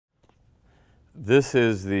This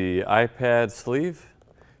is the iPad sleeve.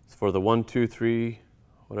 It's for the 1, 2, 3,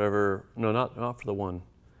 whatever. No, not for the 1.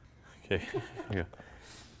 Okay. Yeah.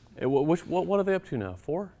 What are they up to now?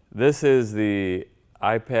 4? This is the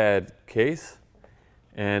iPad case,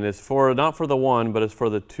 and it's for not for the 1, but it's for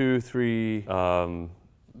the 2, 3,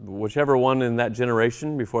 whichever one in that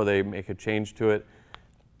generation before they make a change to it.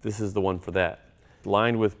 This is the one for that.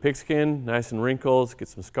 Lined with pigskin, nice and wrinkled. Get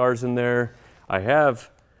some scars in there. I have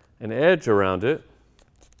an edge around it.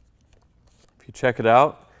 If you check it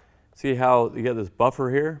out, see how you get this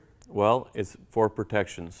buffer here? Well, it's for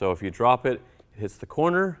protection. So if you drop it, it hits the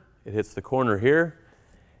corner here.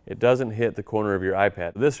 It doesn't hit the corner of your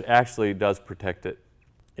iPad. This actually does protect it.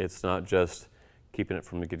 It's not just keeping it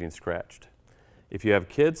from getting scratched. If you have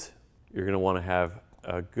kids, you're going to want to have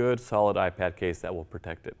a good solid iPad case that will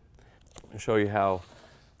protect it. I'll show you how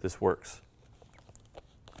this works.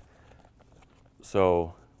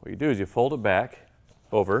 So what you do is you fold it back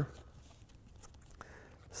over,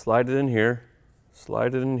 slide it in here,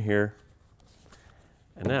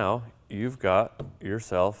 and now you've got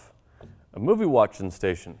yourself a movie watching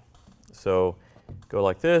station. So go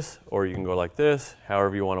like this, or you can go like this,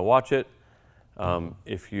 however you want to watch it.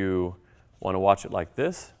 If you want to watch it like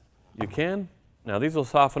this, you can. Now these will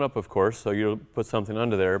soften up, of course, so you'll put something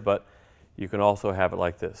under there, but you can also have it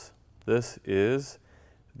like this. This is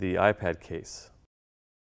the iPad case.